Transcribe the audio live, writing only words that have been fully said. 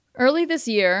Early this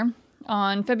year,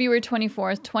 on February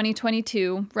 24th,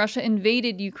 2022, Russia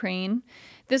invaded Ukraine.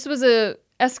 This was a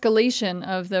escalation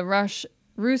of the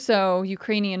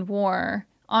Russo-Ukrainian war,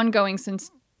 ongoing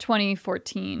since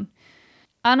 2014.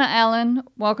 Anna Allen,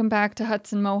 welcome back to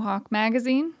Hudson Mohawk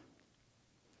Magazine.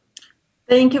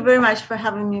 Thank you very much for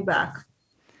having me back.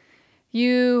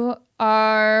 You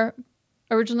are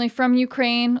originally from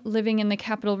Ukraine, living in the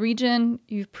capital region.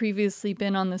 You've previously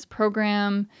been on this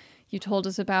program. You told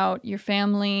us about your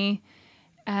family,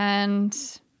 and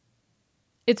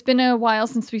it's been a while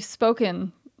since we've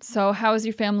spoken. So how is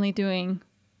your family doing?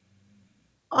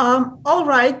 All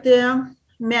right, they're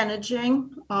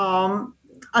managing.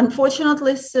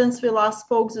 Unfortunately, since we last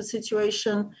spoke, the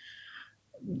situation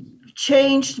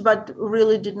changed, but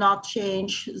really did not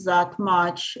change that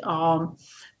much.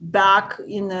 Back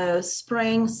in the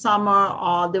spring,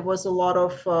 summer, there was a lot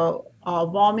of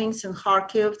bombings in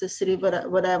Kharkiv, the city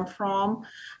where I'm from.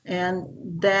 And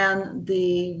then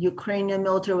the Ukrainian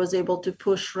military was able to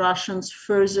push Russians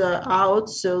further out.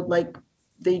 So like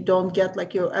they don't get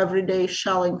like your everyday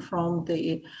shelling from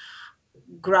the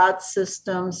Grad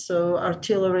systems, so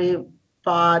artillery,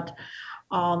 but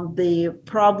the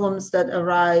problems that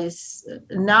arise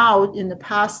now in the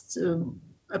past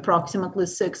approximately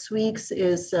 6 weeks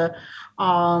is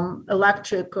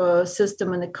electric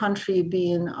system in the country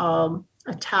being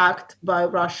attacked by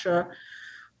Russia.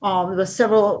 There were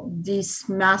several of these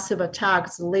massive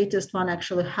attacks. The latest one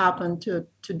actually happened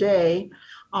today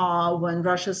when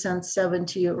Russia sent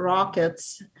 70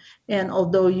 rockets. And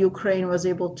although Ukraine was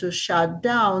able to shut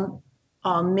down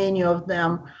many of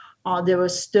them, there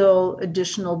was still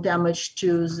additional damage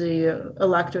to the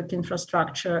electric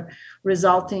infrastructure,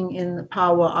 resulting in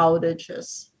power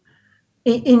outages.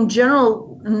 In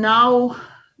general, now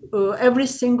every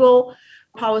single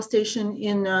power station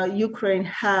in Ukraine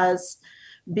has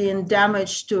been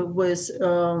damaged with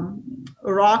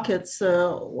rockets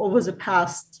over the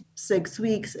past 6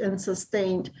 weeks and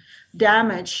sustained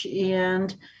damage.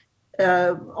 And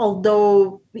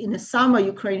although in the summer,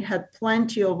 Ukraine had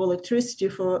plenty of electricity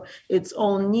for its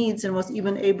own needs and was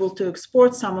even able to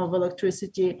export some of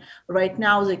electricity, right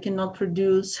now they cannot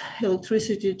produce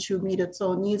electricity to meet its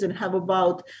own needs and have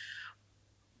about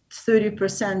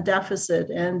 30%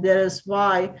 deficit. And that is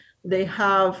why they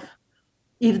have,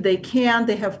 if they can,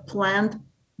 they have planned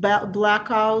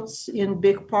blackouts in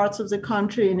big parts of the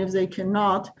country. And if they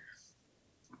cannot,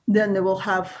 then they will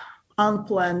have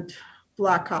unplanned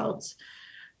blackouts.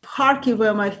 Kharkiv,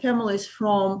 where my family is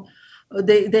from,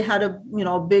 they had a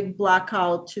big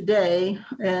blackout today,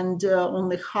 and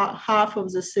only half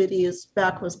of the city is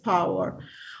back with power.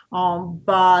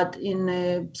 But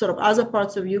in sort of other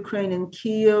parts of Ukraine, in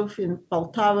Kyiv, in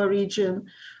Poltava region,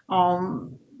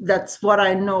 that's what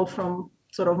I know from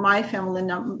sort of my family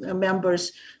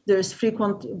members. There's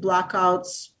frequent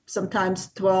blackouts,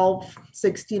 sometimes 12,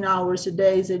 16 hours a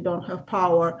day, they don't have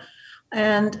power.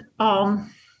 And I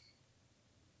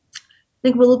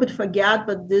think we a little bit forget,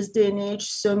 but this day and age,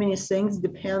 so many things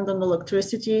depend on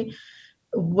electricity.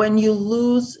 When you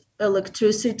lose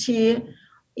electricity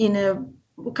in a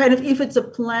kind of, if it's a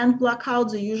planned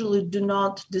blackout, they usually do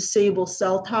not disable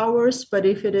cell towers. But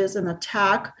if it is an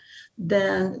attack,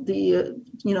 then the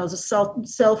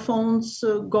cell phones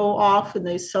go off and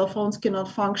the cell phones cannot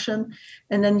function.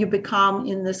 And then you become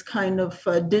in this kind of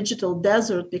digital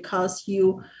desert because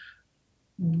you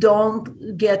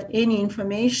don't get any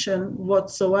information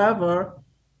whatsoever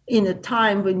in a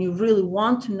time when you really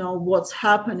want to know what's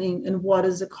happening and what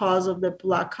is the cause of the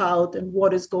blackout and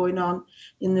what is going on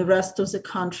in the rest of the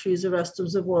countries, the rest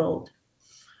of the world.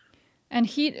 And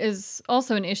heat is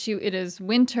also an issue. It is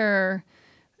winter.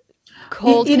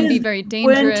 Cold can be very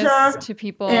dangerous to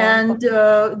people. And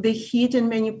the heat in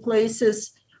many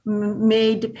places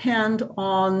may depend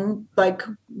on like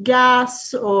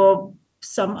gas or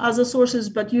some other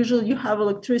sources, but usually you have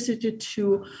electricity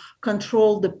to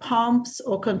control the pumps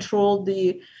or control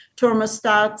the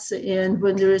thermostats. And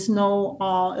when there is no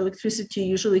electricity,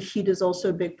 usually heat is also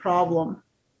a big problem.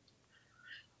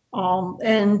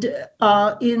 In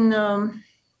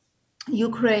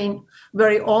Ukraine,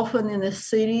 very often in the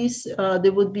cities,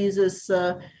 there would be this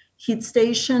heat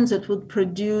stations that would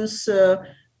produce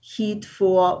heat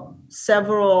for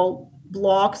several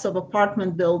blocks of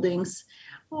apartment buildings.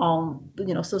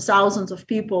 So thousands of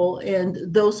people, and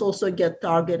those also get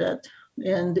targeted.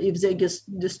 And if they get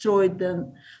destroyed,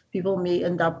 then people may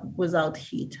end up without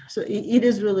heat. So it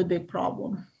is really a big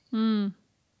problem.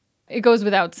 It goes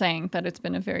without saying that it's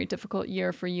been a very difficult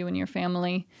year for you and your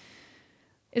family.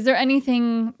 Is there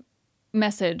anything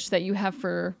message that you have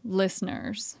for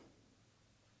listeners?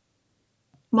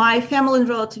 My family and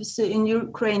relatives in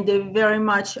Ukraine, they very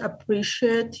much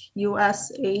appreciate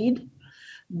U.S. aid.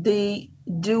 They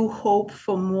do hope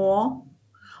for more,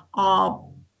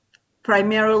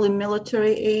 primarily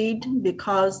military aid,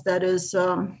 because that is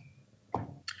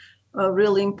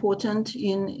really important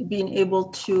in being able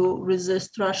to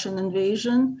resist Russian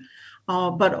invasion,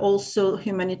 but also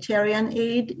humanitarian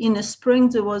aid. In the spring,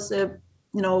 there was a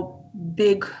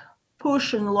big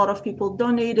push, and a lot of people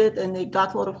donated, and they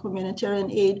got a lot of humanitarian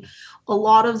aid. A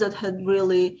lot of that had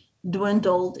really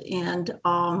dwindled, and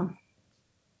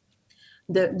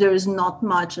there is not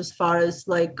much as far as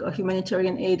like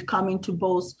humanitarian aid coming to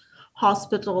both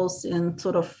hospitals and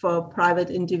sort of private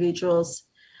individuals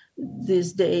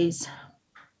these days.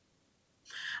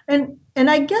 And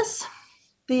I guess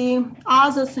the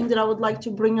other thing that I would like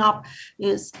to bring up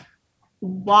is,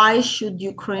 why should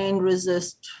Ukraine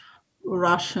resist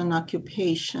Russian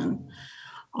occupation?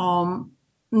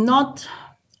 Not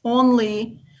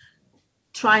only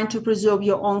trying to preserve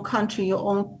your own country, your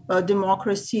own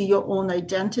democracy, your own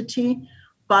identity,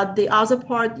 but the other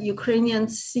part,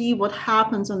 Ukrainians see what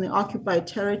happens on the occupied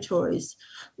territories.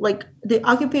 Like the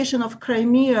occupation of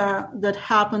Crimea that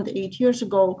happened 8 years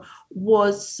ago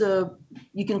was,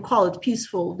 you can call it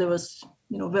peaceful. There was,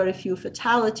 very few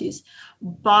fatalities,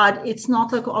 but it's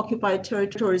not like occupied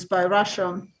territories by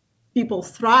Russia. People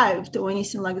thrived or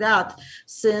anything like that.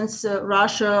 Since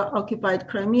Russia occupied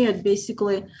Crimea, it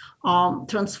basically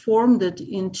transformed it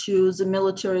into the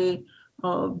military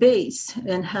base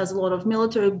and has a lot of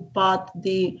military, but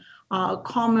the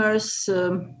commerce,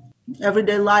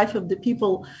 everyday life of the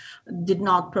people did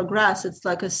not progress. It's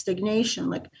like a stagnation,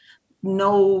 like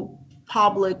no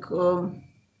public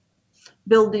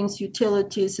buildings,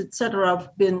 utilities, etc.,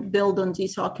 have been built on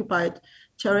these occupied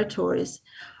territories.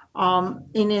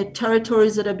 In the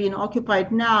territories that are being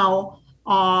occupied now,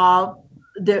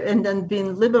 there and then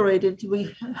being liberated,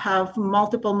 we have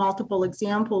multiple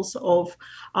examples of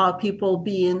people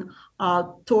being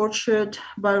tortured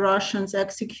by Russians,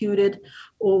 executed,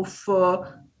 of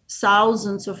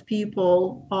thousands of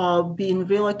people being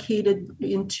relocated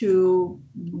into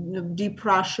deep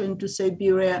Russia, into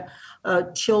Siberia,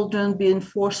 children being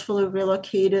forcefully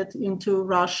relocated into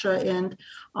Russia and,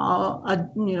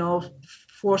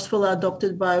 forcefully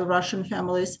adopted by Russian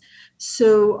families.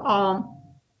 So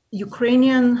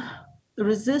Ukrainian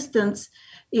resistance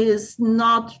is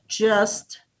not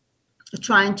just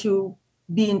trying to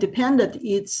be independent,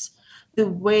 it's the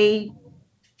way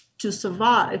to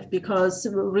survive, because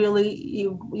really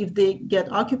if they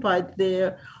get occupied,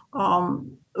 they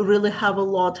really have a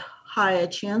lot higher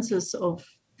chances of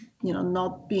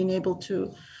not being able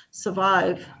to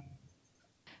survive.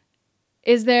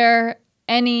 Is there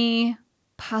any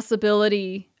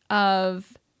possibility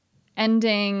of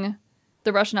ending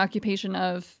the Russian occupation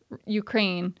of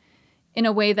Ukraine in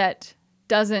a way that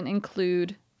doesn't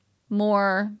include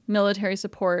more military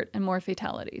support and more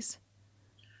fatalities?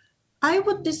 I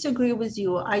would disagree with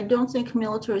you. I don't think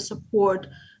military support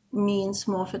means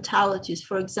more fatalities.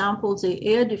 For example, the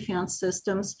air defense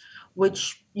systems,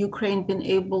 which Ukraine been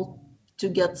able to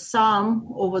get some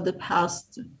over the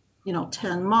past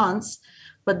 10 months,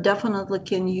 but definitely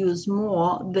can use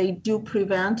more. They do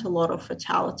prevent a lot of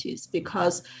fatalities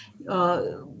because,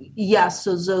 yes,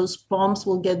 so those bombs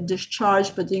will get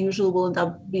discharged, but they usually will end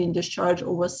up being discharged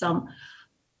over some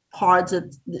parts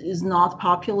that is not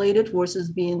populated versus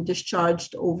being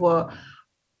discharged over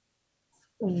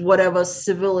whatever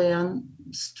civilian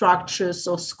structures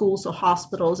or schools or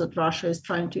hospitals that Russia is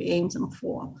trying to aim them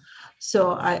for.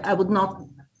 So I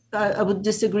would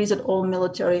disagree that all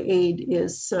military aid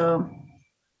is,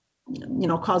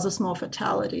 causes more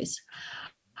fatalities.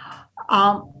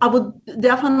 I would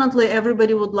definitely,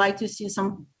 everybody would like to see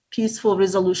some peaceful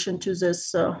resolution to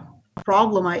this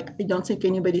problem. I don't think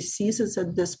anybody sees it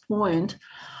at this point.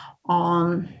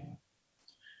 And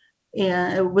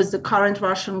with the current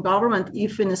Russian government,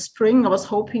 if in the spring, I was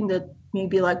hoping that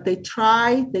maybe like they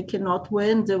cannot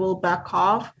win, they will back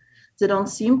off. They don't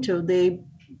seem to. They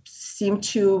seem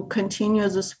to continue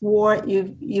this war,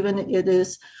 even it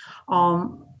is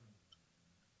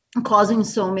causing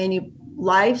so many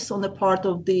lives on the part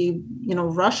of the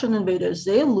Russian invaders.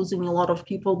 They're losing a lot of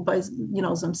people by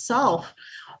themselves.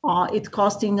 It's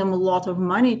costing them a lot of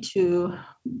money to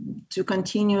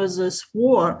continue this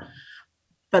war,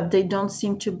 but they don't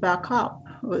seem to back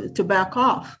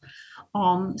off.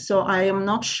 So I am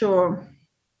not sure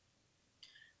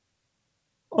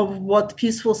of what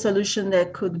peaceful solution there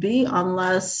could be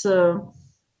unless there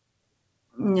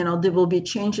will be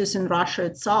changes in Russia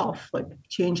itself, like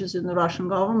changes in the Russian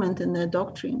government and their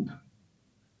doctrine.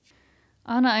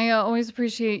 Anna, I always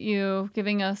appreciate you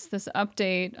giving us this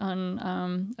update on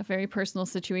a very personal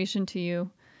situation to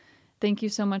you. Thank you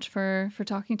so much for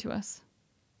talking to us.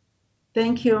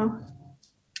 Thank you,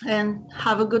 and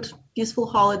have a good, peaceful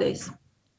holidays.